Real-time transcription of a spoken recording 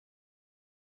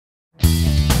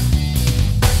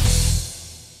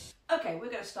Okay, we're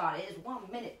going to start. It is 1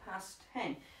 minute past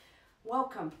 10.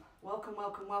 Welcome, welcome,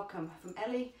 welcome, welcome from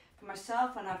Ellie, from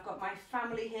myself, and I've got my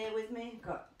family here with me. I've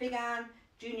got Big Anne,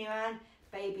 Junior Anne,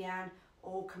 Baby Anne,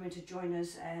 all coming to join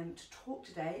us to talk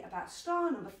today about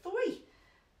star number 3.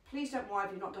 Please don't worry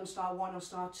if you've not done star 1 or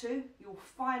star 2. You'll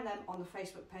find them on the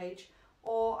Facebook page,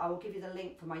 or I will give you the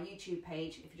link for my YouTube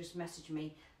page if you just message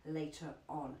me later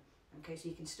on. Okay, so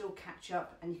you can still catch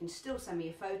up and you can still send me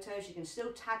your photos, you can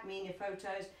still tag me in your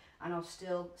photos, and I'll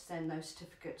still send those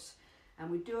certificates. And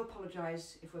we do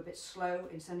apologise if we're a bit slow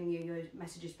in sending you your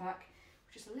messages back.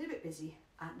 We're just a little bit busy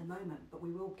at the moment, but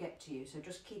we will get to you, so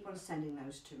just keep on sending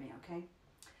those to me, okay?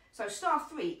 So star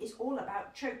 3 is all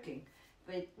about choking.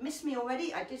 If you missed me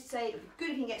already, I did say it'd be good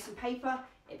if you can get some paper,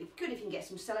 it'd be good if you can get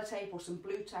some sellotape or some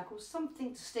blue tack or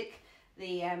something to stick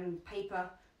the paper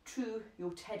to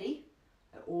your teddy.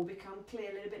 It'll all become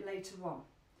clear a little bit later on.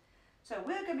 So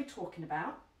we're going to be talking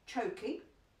about choking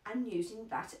and using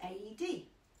that AED.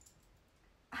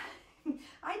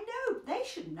 I know, they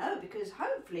should know, because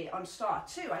hopefully on star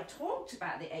 2 I talked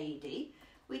about the AED,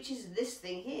 which is this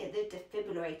thing here, the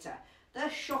defibrillator, the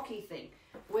shocky thing.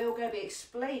 We're going to be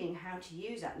explaining how to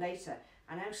use that later.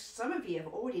 I know some of you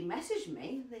have already messaged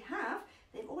me,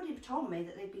 they've already told me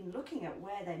that they've been looking at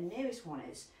where their nearest one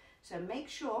is. So make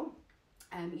sure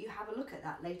you have a look at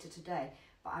that later today,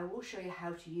 but I will show you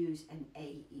how to use an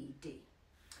AED.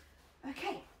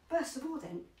 Okay, first of all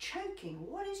then, choking.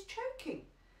 What is choking?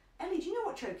 Ellie, do you know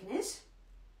what choking is?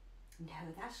 No,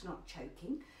 that's not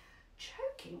choking.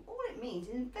 Choking, all it means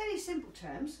in very simple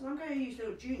terms, and I'm going to use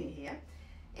little Junior here,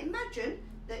 imagine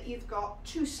that you've got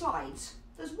 2 slides.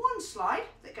 There's one slide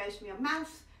that goes from your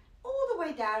mouth all the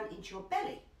way down into your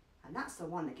belly, and that's the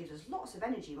one that gives us lots of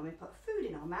energy when we put food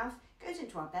in our mouth, goes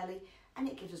into our belly, and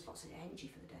it gives us lots of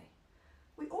energy for the day.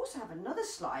 We also have another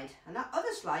slide, and that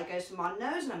other slide goes from our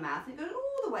nose and our mouth and it goes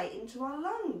all the way into our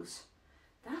lungs.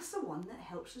 That's the one that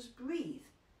helps us breathe.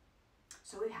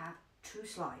 So we have 2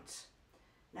 slides.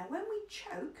 Now when we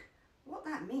choke, what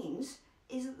that means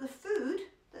is that the food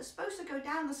that's supposed to go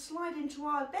down the slide into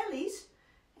our bellies,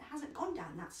 it hasn't gone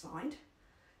down that slide.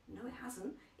 No, it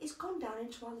hasn't. It's gone down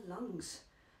into our lungs,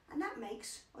 and that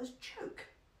makes us choke.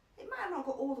 It might have not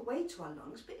got all the way to our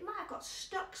lungs, but it might have got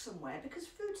stuck somewhere because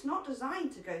food's not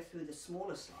designed to go through the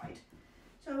smaller slide.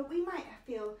 So we might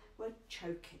feel we're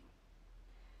choking.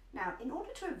 Now, in order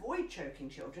to avoid choking,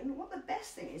 children, what the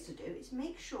best thing is to do is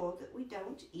make sure that we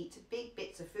don't eat big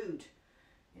bits of food.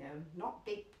 You know, not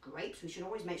big grapes. We should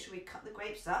always make sure we cut the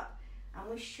grapes up, and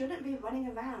we shouldn't be running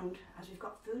around as we've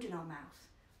got food in our mouth.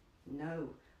 No,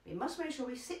 we must make sure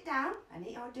we sit down and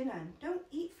eat our dinner. Don't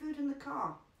eat food in the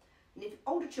car. And if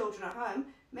older children are home,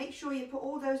 make sure you put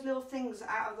all those little things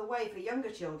out of the way for younger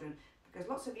children, because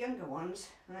lots of younger ones,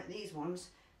 like these ones,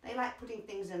 they like putting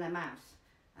things in their mouth,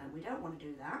 and we don't want to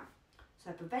do that.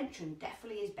 So prevention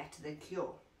definitely is better than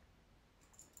cure.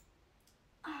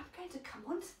 I'm going to come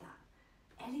on to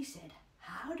that. Ellie said,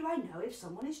 how do I know if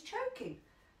someone is choking?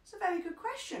 It's a very good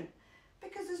question,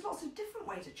 because there's lots of different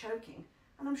ways of choking,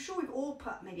 and I'm sure we've all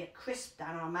put maybe a crisp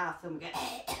down our mouth and we go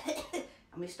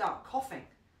and we start coughing.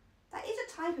 That is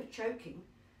a type of choking,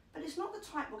 but it's not the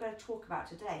type we're going to talk about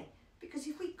today, because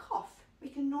if we cough, we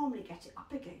can normally get it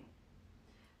up again.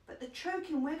 But the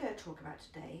choking we're going to talk about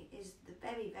today is the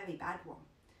very, very bad one.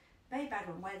 Very bad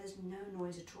one where there's no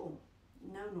noise at all.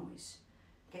 No noise.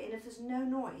 Okay, and if there's no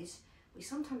noise, we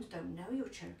sometimes don't know you're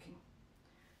choking.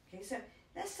 Okay, so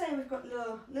let's say we've got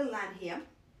little Anne here.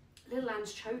 Little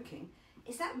Anne's choking.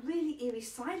 Is that really eerie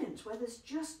silence where there's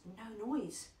just no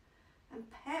noise? And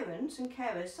parents and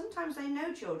carers, sometimes they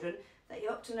know children that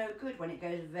you're up to no good when it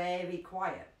goes very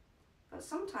quiet. But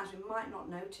sometimes we might not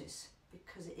notice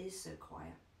because it is so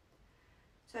quiet.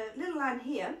 So little Anne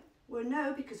here will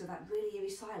know because of that really eerie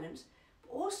silence.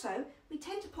 But also, we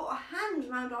tend to put our hands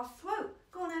around our throat.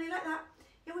 Go on, Annie, like that.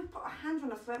 Yeah, we put our hands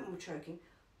around our throat when we're choking,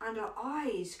 and our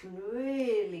eyes can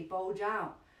really bulge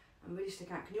out and really stick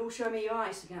out. Can you all show me your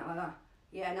eyes sticking out like that?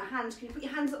 Yeah, and our hands, can you put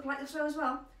your hands up like this as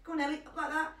well? Go on, Ellie, up like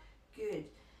that. Good.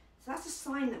 So that's a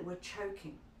sign that we're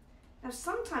choking. Now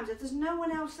sometimes if there's no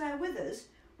one else there with us,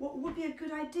 what would be a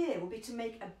good idea would be to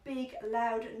make a big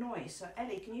loud noise. So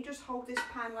Ellie, can you just hold this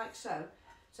pan like so?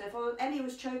 So if Ellie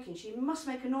was choking, she must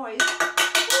make a noise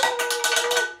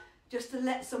just to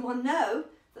let someone know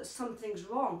that something's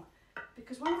wrong.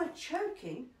 Because when we're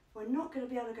choking, we're not going to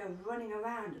be able to go running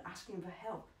around asking for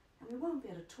help, and we won't be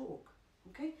able to talk.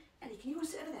 Okay? Ellie, can you go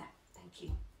sit over there? Thank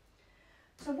you.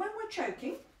 So when we're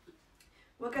choking,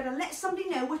 we're going to let somebody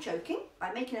know we're choking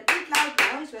by making a big loud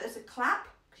noise where there's a clap,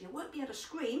 because you won't be able to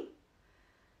scream.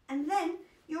 And then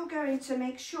you're going to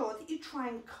make sure that you try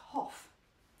and cough.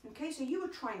 Okay, so you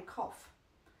would try and cough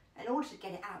in order to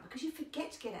get it out because you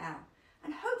forget to get it out.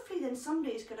 And hopefully then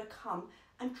somebody is going to come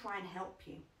and try and help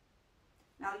you.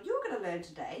 Now you're going to learn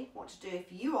today what to do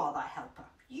if you are that helper.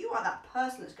 You are that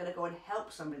person that's going to go and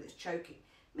help somebody that's choking.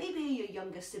 Maybe your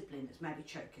younger sibling that's maybe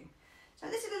choking. So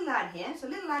this is little Anne here. So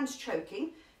little Anne's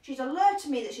choking. She's alerted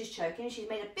me that she's choking. She's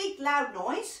made a big loud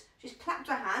noise. She's clapped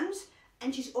her hands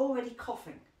and she's already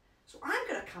coughing. So I'm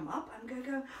going to come up. I'm going to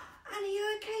go, Anne, are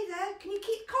you okay there? Can you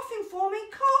keep coughing for me?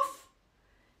 Cough.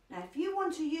 Now if you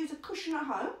want to use a cushion at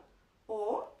home,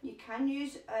 or you can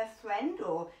use a friend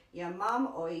or your mum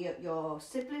or your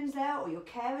siblings there or your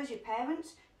carers, your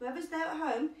parents, whoever's there at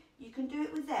home, you can do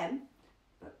it with them,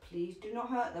 but please do not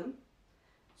hurt them.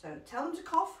 So tell them to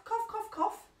cough, cough, cough,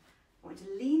 cough. I want you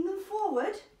to lean them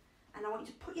forward and I want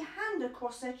you to put your hand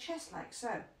across their chest like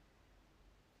so.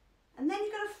 And then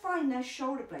you've got to find their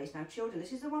shoulder blades. Now children,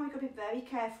 this is the one we've got to be very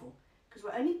careful because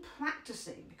we're only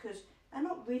practicing because they're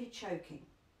not really choking.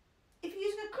 If you're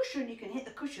using a cushion, you can hit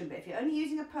the cushion, but if you're only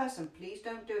using a person, please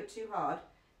don't do it too hard.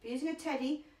 If you're using a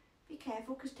teddy, be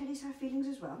careful because teddies have feelings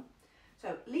as well.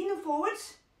 So lean them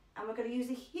forwards, and we're going to use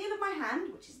the heel of my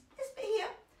hand, which is this bit here,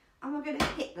 and we're going to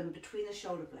hit them between the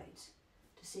shoulder blades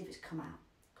to see if it's come out.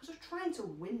 Because we're trying to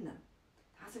win them.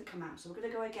 It hasn't come out, so we're going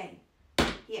to go again.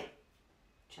 Here,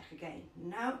 check again.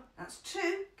 No, that's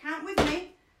 2. Count with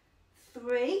me.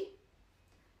 3,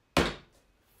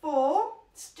 4,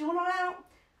 still not out.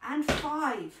 And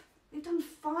 5. We've done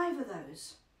 5 of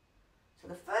those. So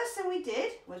the first thing we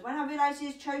did was when I realised he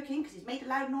was choking, because he's made a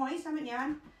loud noise, haven't you,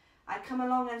 Anne? I come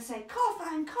along and say, cough,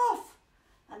 Anne, cough.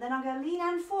 And then I'm going to lean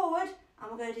Anne forward,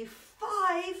 and we're going to do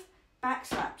 5 back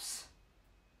slaps.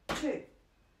 2,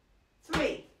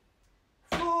 3,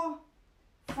 4,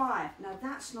 5. Now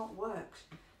that's not worked.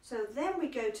 So then we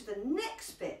go to the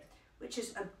next bit, which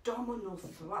is abdominal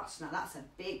thrust. Now that's a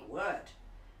big word.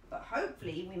 But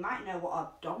hopefully we might know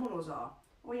what abdominals are.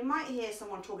 Or you might hear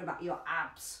someone talking about your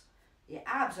abs. Your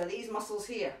abs are these muscles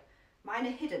here. Mine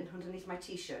are hidden underneath my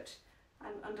t-shirt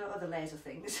and under other layers of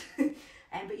things.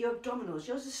 But your abdominals,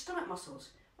 yours are stomach muscles.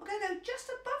 We're going to go just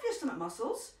above your stomach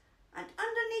muscles and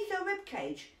underneath your rib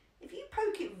cage. If you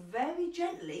poke it very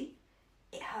gently,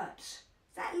 it hurts.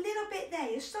 That little bit there,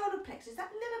 your solar plexus,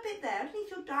 that little bit there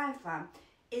underneath your diaphragm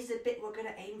is the bit we're going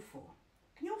to aim for.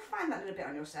 Can you all find that little bit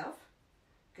on yourself?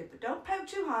 Good, but don't poke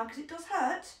too hard because it does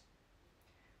hurt.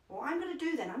 What I'm going to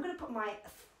do then, I'm going to put my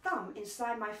thumb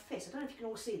inside my fist. I don't know if you can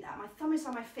all see that. My thumb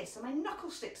inside my fist, so my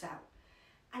knuckle sticks out.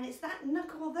 And it's that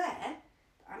knuckle there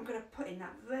that I'm going to put in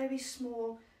that very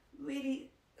small,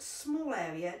 really small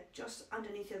area just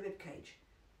underneath your rib cage.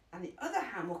 And the other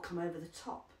hand will come over the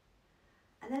top.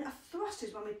 And then a thrust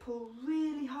is when we pull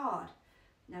really hard.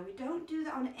 Now we don't do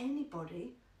that on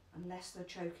anybody unless they're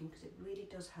choking because it really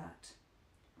does hurt.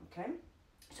 Okay?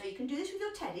 So you can do this with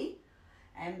your teddy,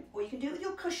 or you can do it with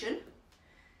your cushion.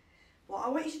 What I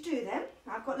want you to do then,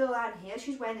 I've got little Anne here,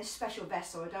 she's wearing this special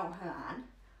vest so I don't hurt Anne.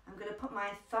 I'm going to put my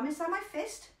thumb inside my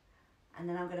fist, and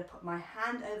then I'm going to put my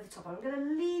hand over the top. I'm going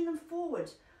to lean them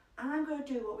forwards, and I'm going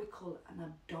to do what we call an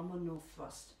abdominal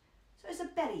thrust. So it's a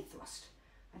belly thrust,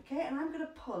 okay? And I'm going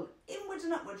to pull inwards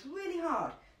and upwards really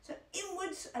hard. So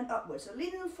inwards and upwards. So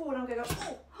leaning them forward, I'm going to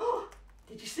go, oh,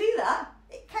 did you see that?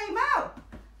 It came out.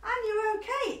 And you're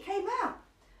okay, it came out.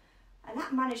 And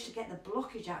that managed to get the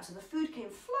blockage out, so the food came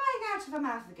flying out of her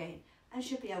mouth again and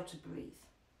she'll be able to breathe.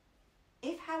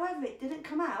 If, however, it didn't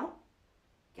come out,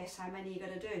 guess how many you're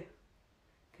going to do?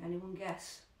 Can anyone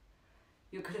guess?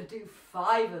 You're going to do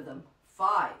 5 of them.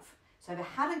 5. So if it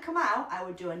hadn't come out, I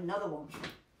would do another one.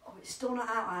 Oh, it's still not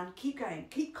out, Anne. Keep going,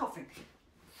 keep coughing.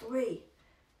 3,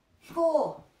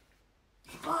 4,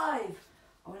 5.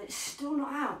 Oh, and it's still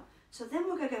not out. So then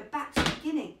we're going to go back to the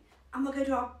beginning and we're going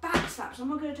to do our back slaps and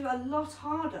we're going to do it a lot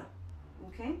harder,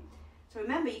 okay? So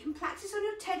remember, you can practice on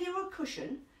your teddy or a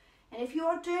cushion, and if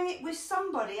you're doing it with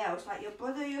somebody else, like your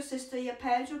brother, your sister, your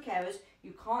parents, your carers,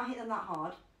 you can't hit them that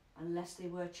hard unless they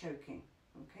were choking,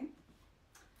 okay?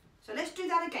 So let's do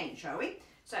that again, shall we?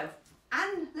 So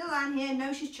Anne, little Anne here,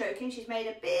 knows she's choking. She's made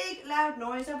a big loud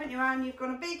noise, haven't you, Anne? You've got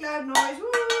a big loud noise. Woo!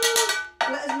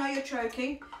 Let us know you're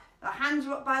choking. Our hands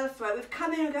are up by the throat. We've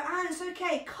come in and go, Anne, it's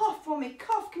okay. Cough for me.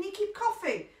 Cough. Can you keep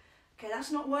coughing? Okay,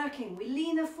 that's not working. We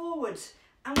lean her forwards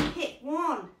and we hit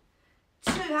 1,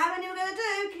 2. How many are we going to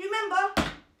do? Can you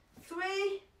remember?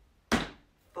 3,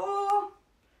 4,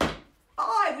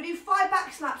 5. We do 5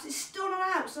 back slaps. It's still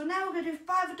not out. So now we're going to do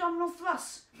 5 abdominal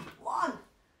thrusts. 1,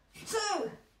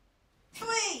 2,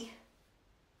 3,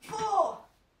 4,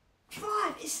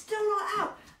 5. It's still not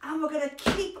out. And we're going to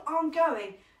keep on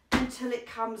going until it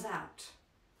comes out.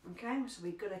 Okay, so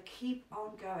we've got to keep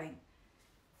on going.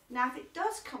 Now, if it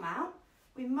does come out,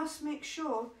 we must make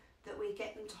sure that we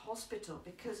get them to hospital,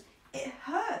 because it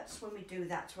hurts when we do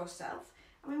that to ourselves,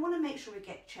 and we want to make sure we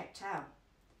get checked out.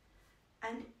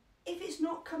 And if it's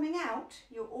not coming out,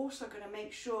 you're also going to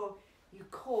make sure you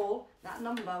call that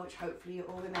number, which hopefully you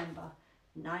all remember,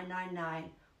 999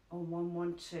 or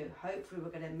 112. Hopefully we're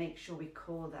going to make sure we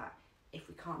call that if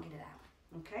we can't get it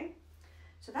out, okay?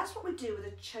 So that's what we do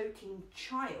with a choking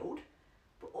child,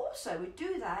 but also we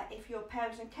do that if your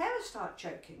parents and carers start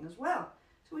choking as well.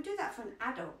 So we do that for an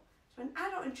adult. So an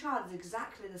adult and child is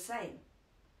exactly the same.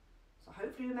 So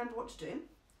hopefully you remember what to do.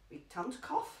 We tell them to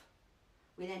cough.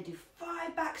 We then do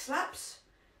 5 back slaps.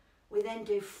 We then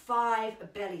do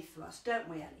 5 belly thrusts, don't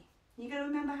we, Ellie? You got to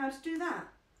remember how to do that.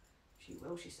 She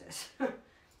will, she says. I'm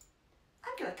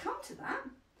going to come to that.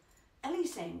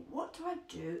 Ellie's saying, what do I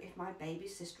do if my baby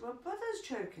sister or brother's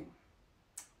choking?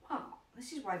 Well,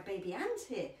 this is why baby Anne's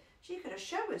here. She's going to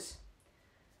show us.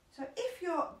 So if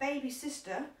your baby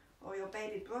sister or your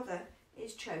baby brother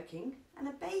is choking, and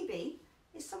a baby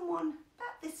is someone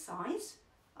about this size,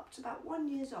 up to about 1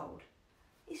 year old,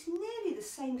 it's nearly the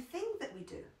same thing that we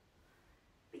do.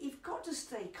 But you've got to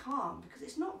stay calm, because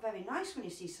it's not very nice when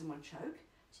you see someone choke.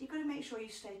 So you've got to make sure you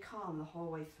stay calm the whole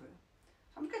way through.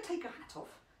 So I'm going to take her hat off,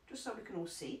 just so we can all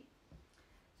see.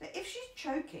 So if she's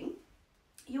choking,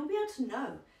 you'll be able to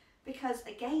know, because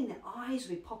again, the eyes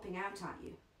will be popping out at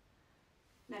you.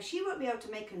 Now she won't be able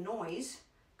to make a noise,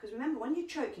 because remember, when you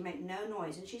choke, you make no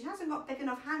noise, and she hasn't got big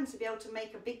enough hands to be able to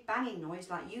make a big banging noise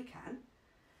like you can.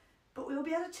 But we'll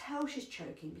be able to tell she's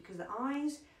choking, because the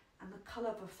eyes and the colour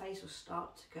of her face will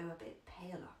start to go a bit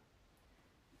paler.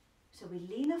 So we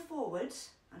lean her forwards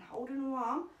and hold her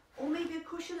arm, or maybe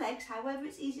across your legs, however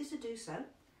it's easiest to do so.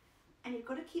 And you've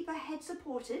got to keep her head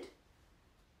supported,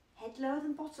 head lower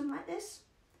than bottom like this,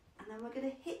 and then we're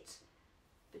going to hit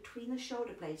between the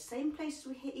shoulder blades, same places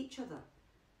we hit each other.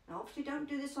 Now obviously don't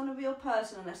do this on a real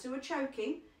person unless they were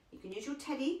choking. You can use your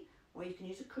teddy, or you can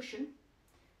use a cushion.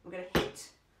 We're going to hit,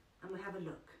 and we'll have a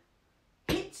look.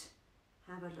 Hit,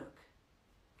 have a look.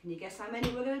 Can you guess how many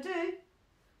we're going to do?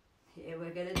 Here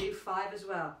we're going to do 5 as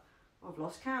well. I've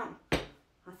lost count.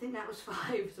 I think that was 5.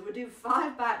 So we'll do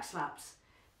 5 back slaps.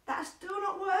 That's still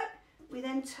not work. We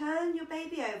then turn your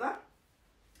baby over,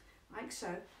 like so,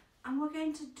 and we're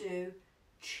going to do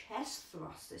chest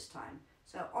thrusts this time.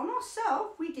 So on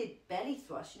ourselves, we did belly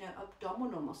thrusts, you know,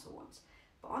 abdominal muscle ones.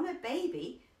 But on a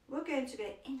baby, we're going to go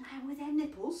in line with their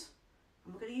nipples,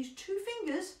 and we're going to use 2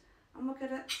 fingers, and we're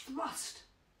going to thrust,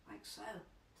 like so.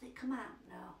 Does it come out?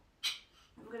 No.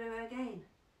 And we're going to go again.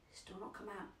 Still not come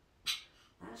out.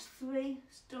 That's 3,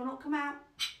 still not come out.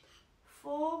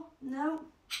 4, no.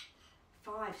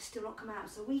 5, still not come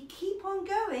out. So we keep on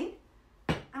going,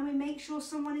 and we make sure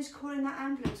someone is calling that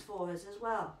ambulance for us as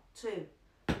well. 2,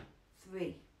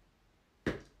 3,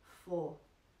 4,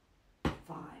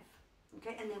 5.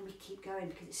 Okay, and then we keep going,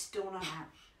 because it's still not out.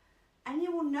 And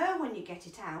you will know when you get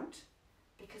it out,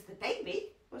 because the baby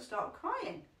will start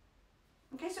crying.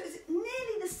 Okay, so it's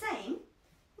nearly the same,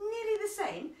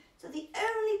 So the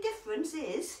only difference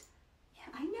is,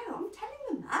 yeah, I know, I'm telling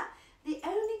them that. The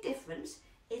only difference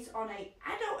is on an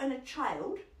adult and a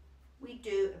child, we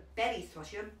do a belly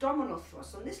thrust, your abdominal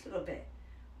thrust on this little bit.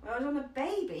 Whereas on a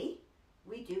baby,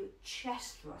 we do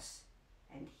chest thrusts,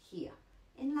 and here,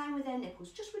 in line with their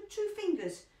nipples, just with 2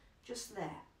 fingers, just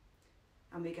there.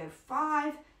 And we go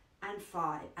 5 and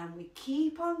 5, and we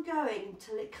keep on going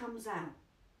until it comes out.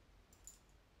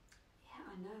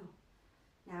 Yeah, I know.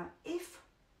 Now, if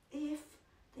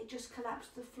they just collapse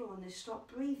to the floor and they stop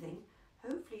breathing,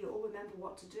 hopefully you all remember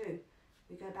what to do.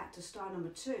 We go back to star number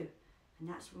 2, and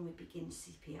that's when we begin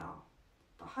CPR.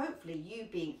 But hopefully you,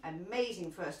 being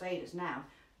amazing first aiders now,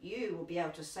 you will be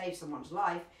able to save someone's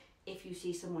life. If you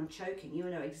see someone choking, you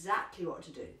will know exactly what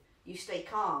to do. You stay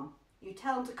calm, you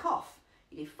tell them to cough,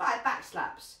 you do 5 back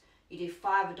slaps, you do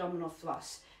 5 abdominal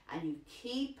thrusts, and you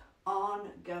keep on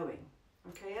going.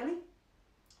 Okay, Ellie?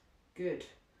 Good.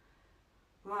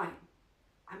 Right,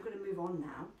 I'm going to move on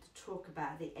now to talk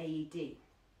about the AED.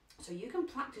 So you can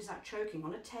practice that choking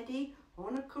on a teddy or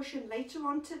on a cushion later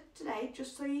on today,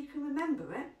 just so you can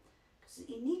remember it. Because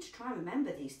you need to try and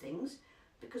remember these things,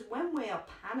 because when we are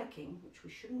panicking, which we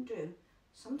shouldn't do,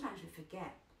 sometimes we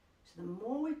forget. So the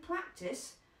more we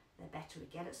practice, the better we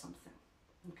get at something.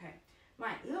 Okay,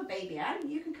 right, little baby Anne,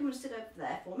 you can come and sit over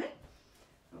there for me.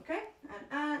 Okay,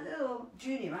 and little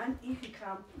junior Anne, you can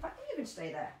come, in fact, you can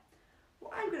stay there.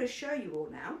 What I'm going to show you all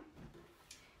now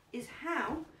is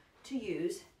how to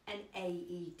use an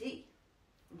AED.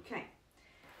 Okay,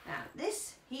 now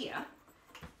this here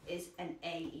is an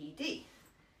AED,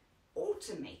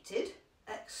 automated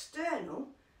external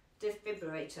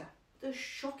defibrillator, the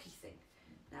shocky thing.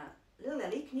 Now, little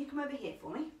Ellie, can you come over here for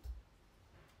me?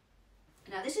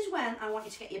 Now, this is when I want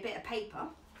you to get your bit of paper,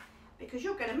 because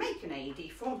you're going to make an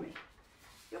AED for me.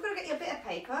 You're going to get your bit of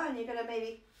paper and you're going to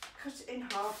maybe cut it in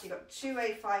half. So you've got 2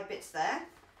 A5 bits there,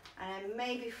 and then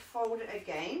maybe fold it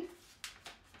again,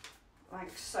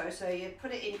 like so. So you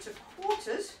put it into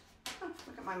quarters. Oh,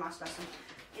 look at my maths lesson.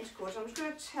 Into quarters. I'm just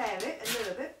going to tear it a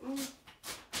little bit. Wasn't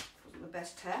the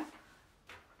best tear.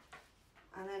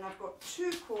 And then I've got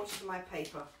 2/4 of my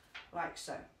paper, like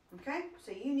so. Okay,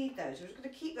 so you need those. We're just going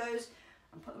to keep those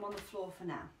and put them on the floor for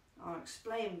now. I'll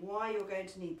explain why you're going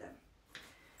to need them.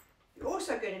 You're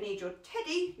also going to need your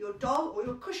teddy, your doll, or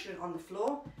your cushion on the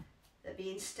floor. That'd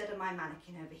be instead of my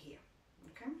mannequin over here.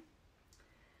 Okay.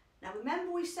 Now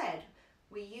remember we said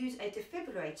we use a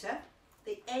defibrillator,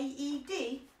 the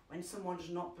AED, when someone's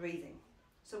not breathing.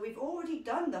 So we've already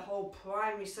done the whole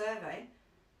primary survey.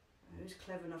 Who's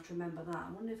clever enough to remember that?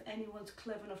 I wonder if anyone's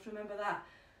clever enough to remember that.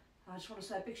 I just want to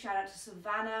say a big shout out to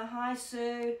Savannah. Hi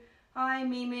Sue. Hi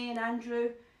Mimi and Andrew.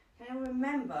 Can you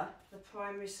remember the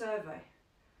primary survey?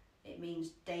 It means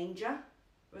danger,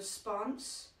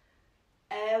 response,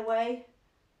 airway,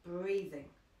 breathing.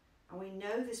 And we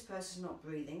know this person's not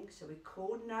breathing, so we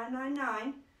called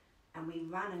 999 and we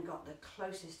ran and got the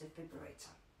closest defibrillator,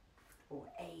 or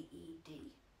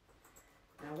AED.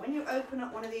 Now when you open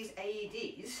up one of these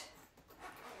AEDs,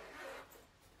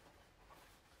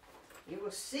 you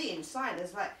will see inside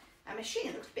there's like a machine.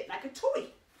 It looks a bit like a toy,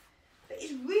 but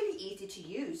it's really easy to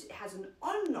use. It has an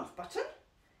on and off button,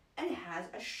 and it has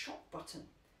a shock button,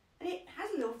 and it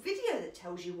has a little video that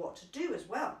tells you what to do as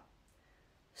well.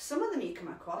 Some of them you come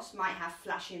across might have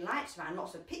flashing lights around,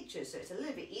 lots of pictures, so it's a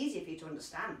little bit easier for you to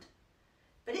understand.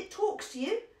 But it talks to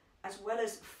you as well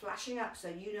as flashing up so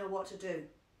you know what to do.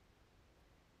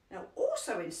 Now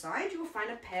also inside you'll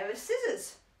find a pair of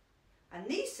scissors, and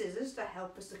these scissors to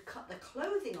help us to cut the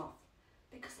clothing off,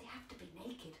 because they have to be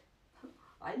naked.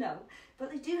 I know, but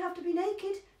they do have to be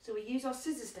naked, so we use our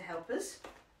scissors to help us.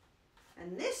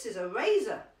 And this is a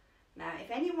razor. Now if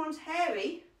anyone's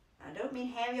hairy, I don't mean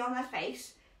hairy on their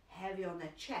face, hairy on their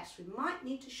chest, we might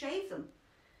need to shave them,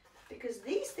 because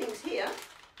these things here,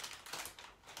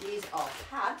 these are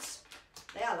pads.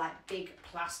 They are like big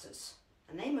plasters,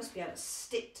 and they must be able to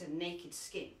stick to naked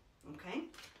skin, okay?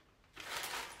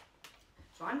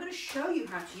 So I'm going to show you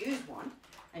how to use one,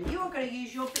 and you are going to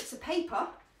use your bits of paper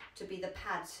to be the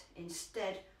pads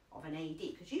instead of an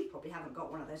AED, because you probably haven't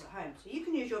got one of those at home. So you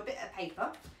can use your bit of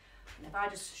paper, and if I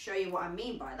just show you what I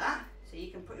mean by that, so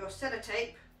you can put your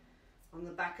sellotape on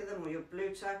the back of them, or your blue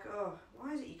tack. Oh,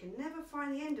 why is it you can never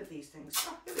find the end of these things?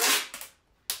 Oh, here we go.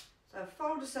 So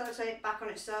fold the sellotape back on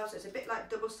itself, so it's a bit like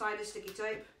double-sided sticky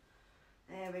tape.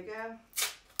 There we go.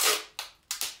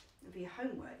 For your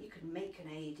homework, you could make an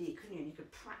AED, couldn't you? And you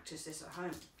could practice this at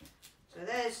home. So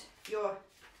there's your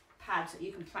pads that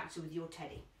you can practice with your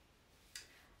teddy.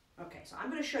 Okay, so I'm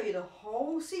going to show you the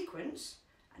whole sequence,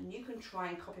 and you can try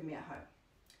and copy me at home.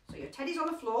 So your teddy's on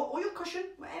the floor, or your cushion,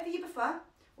 whatever you prefer,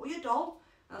 or your doll.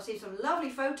 And I've seen some lovely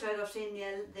photos. I've seen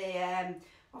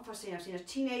what have I seen? I've seen a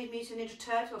Teenage Mutant Ninja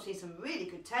Turtle. I've seen some really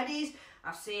good teddies.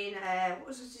 I've seen, what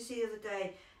was I see the other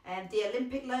day? The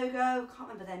Olympic logo, can't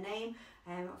remember their name.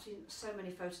 I've seen so many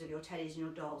photos of your teddies and your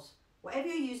dolls. Whatever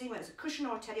you're using, whether it's a cushion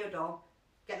or a teddy or doll,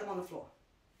 get them on the floor.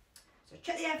 So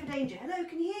check the air for danger. Hello,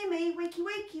 can you hear me? Wakey,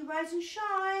 wakey, rise and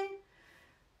shine.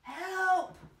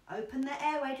 Help! Open the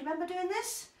airway. Do you remember doing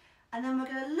this? And then we're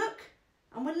going to look,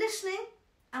 and we're listening,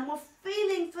 and we're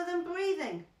feeling for them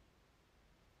breathing.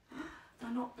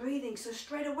 They're not breathing, so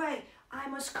straight away, I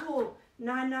must call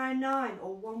 999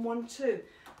 or 112.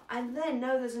 And then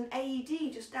know there's an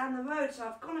AED just down the road, so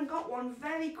I've gone and got one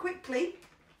very quickly,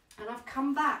 and I've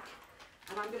come back,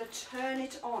 and I'm going to turn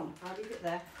it on. I'll leave it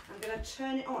there. I'm going to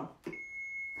turn it on.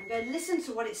 I'm going to listen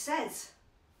to what it says.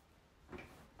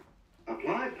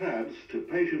 Apply pads to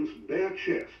patient's bare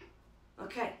chest.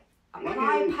 Okay.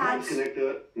 Apply pads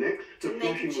connector next to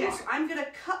naked chest. light. I'm going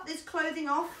to cut this clothing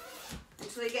off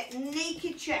until you get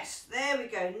naked chest. There we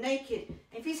go, naked.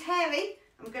 If he's hairy,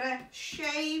 I'm going to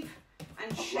shave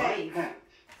and shave. Pads.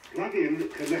 Plug in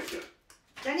connector.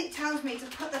 Then it tells me to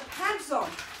put the pads on.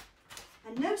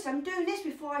 And notice I'm doing this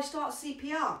before I start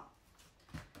CPR.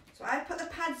 So I put the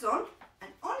pads on,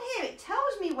 and on here it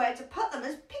tells me where to put them.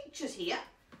 There's pictures here.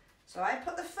 So I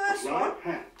put the first one.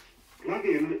 Pads. Plug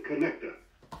in connector.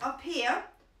 Up here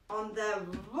on the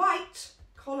right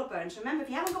collarbone. So remember, if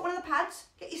you haven't got one of the pads,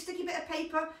 get your sticky bit of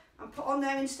paper and put on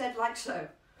there instead, like so.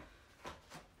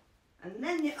 And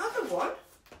then the other one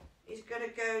is going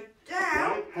to go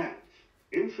down pads.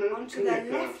 Insert onto the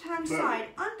left-hand side,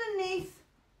 underneath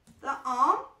the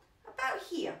arm,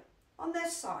 on their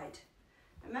side.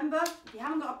 Remember, if you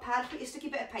haven't got a pad, put your sticky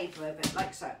bit of paper over it,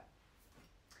 like so.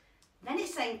 Then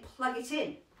it's saying plug it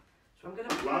in. So I'm going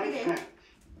to plug it in. Hands.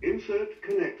 Insert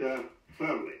connector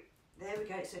firmly. There we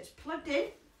go, so it's plugged in.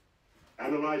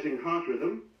 Analyzing heart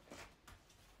rhythm.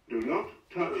 Do not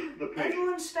touch the patient.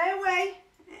 Everyone stay away.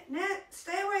 No,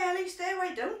 stay away, Ellie, stay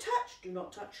away. Don't touch. Do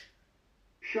not touch.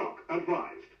 Shock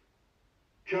advised.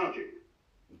 Charging.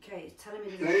 Okay, it's telling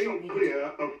me there's a Stay shock needed. clear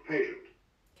of patient.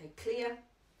 Okay, clear.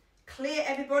 Clear,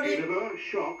 everybody. Deliver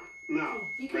shock now.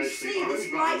 You can Press see the this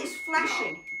orange light button is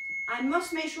flashing. now. I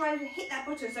must make sure I hit that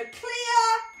button. So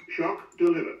clear. Shock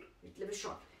delivered. Deliver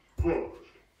shock. Paused.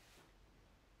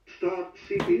 Start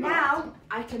CPR. Now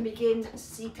I can begin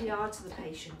CPR to the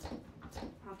patient.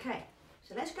 Okay,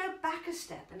 so let's go back a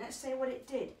step and let's say what it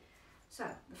did. So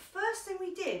the first thing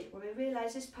we did when we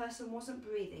realised this person wasn't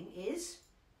breathing is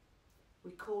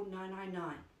we called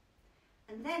 999.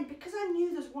 And then because I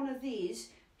knew there's one of these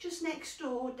just next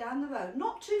door down the road,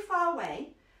 not too far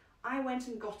away, I went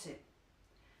and got it.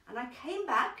 And I came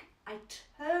back, I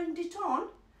turned it on,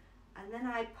 and then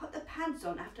I put the pads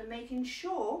on after making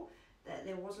sure that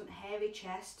there wasn't hairy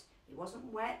chest, it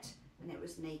wasn't wet, and it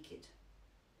was naked.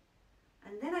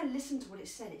 And then I listened to what it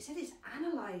said. It said it's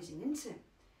analysing, isn't it?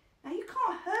 Now you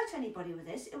can't hurt anybody with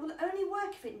this. It will only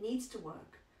work if it needs to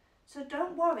work. So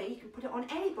don't worry, you can put it on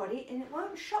anybody and it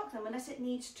won't shock them unless it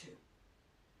needs to.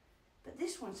 But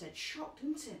this one said shocked,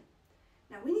 isn't it?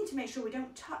 Now we need to make sure we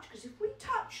don't touch, because if we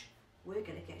touch, we're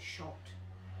going to get shocked.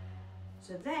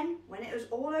 So then, when it was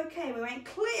all okay, we went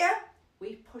clear,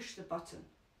 we pushed the button.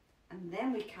 And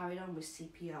then we carried on with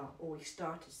CPR, or we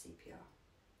started CPR.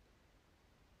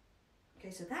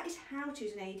 Okay, so that is how to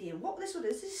use an AED. And what this will do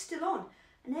is this is still on.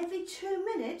 And every 2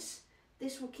 minutes,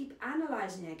 this will keep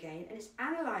analysing again, and it's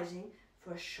analysing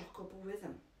for a shockable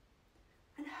rhythm.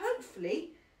 And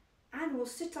hopefully, Anne will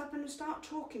sit up and start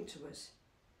talking to us.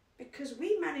 Because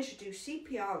we managed to do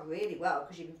CPR really well,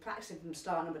 because you've been practicing from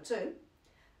star number 2.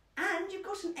 And you've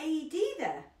got an AED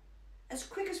there, as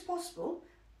quick as possible.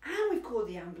 And we've called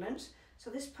the ambulance, so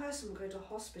this person will go to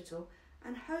hospital,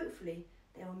 and hopefully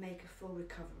they will make a full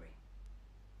recovery.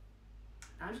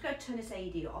 Now I'm just going to turn this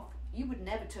AED off. You would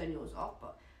never turn yours off,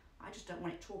 but I just don't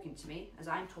want it talking to me as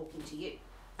I'm talking to you.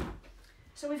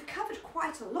 So we've covered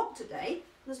quite a lot today.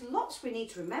 There's lots we need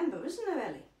to remember, isn't there,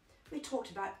 Ellie? We talked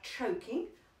about choking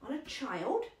on a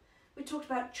child, we talked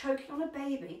about choking on a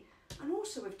baby, and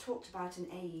also we've talked about an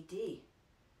AED.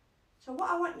 So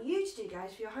what I want you to do,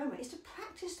 guys, for your homework is to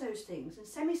practice those things and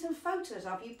send me some photos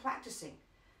of you practicing.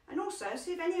 And also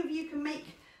see if any of you can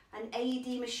make an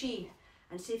AED machine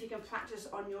and see if you can practice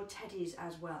on your teddies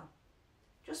as well.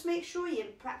 Just make sure you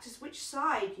practice which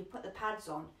side you put the pads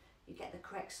on. You get the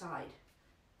correct side.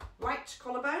 Right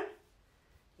collarbone,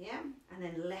 yeah, and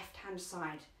then left hand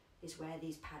side is where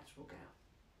these pads will go.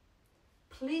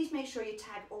 Please make sure you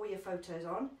tag all your photos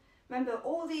on. Remember,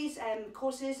 all these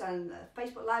courses and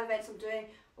Facebook Live events I'm doing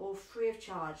are all free of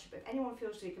charge. But if anyone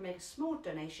feels you can make a small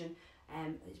donation,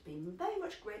 it's been very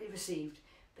much greatly received.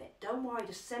 But don't worry,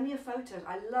 just send me your photos.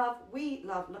 We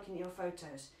love looking at your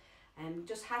photos.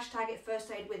 Just hashtag it First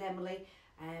Aid with Emily,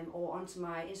 or onto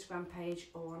my Instagram page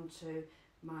or onto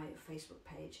my Facebook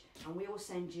page. And we will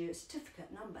send you a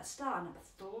certificate number, star number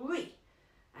 3.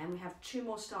 And we have 2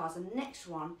 more stars. The next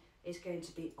one is going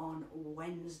to be on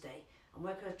Wednesday. And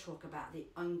we're going to talk about the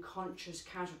unconscious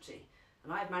casualty.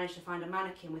 And I've managed to find a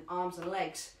mannequin with arms and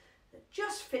legs that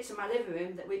just fits in my living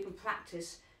room that we can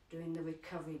practice doing the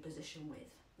recovery position with.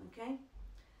 Okay?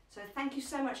 So thank you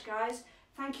so much, guys.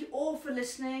 Thank you all for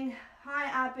listening. Hi,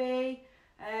 Abby.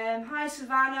 Hi,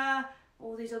 Savannah.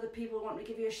 All these other people want to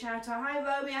give you a shout out. Hi,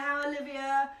 Romeo. Hi,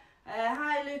 Olivia.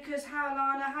 Hi, Lucas. Hi,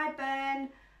 Alana. Hi, Ben.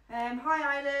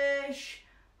 Hi, Eilish.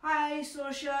 Hi,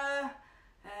 Sorsha.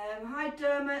 Hi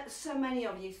Dermot, so many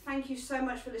of you. Thank you so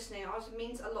much for listening. It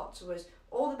means a lot to us.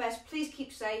 All the best. Please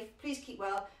keep safe, please keep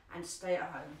well, and stay at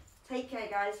home. Take care,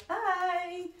 guys.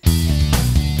 Bye.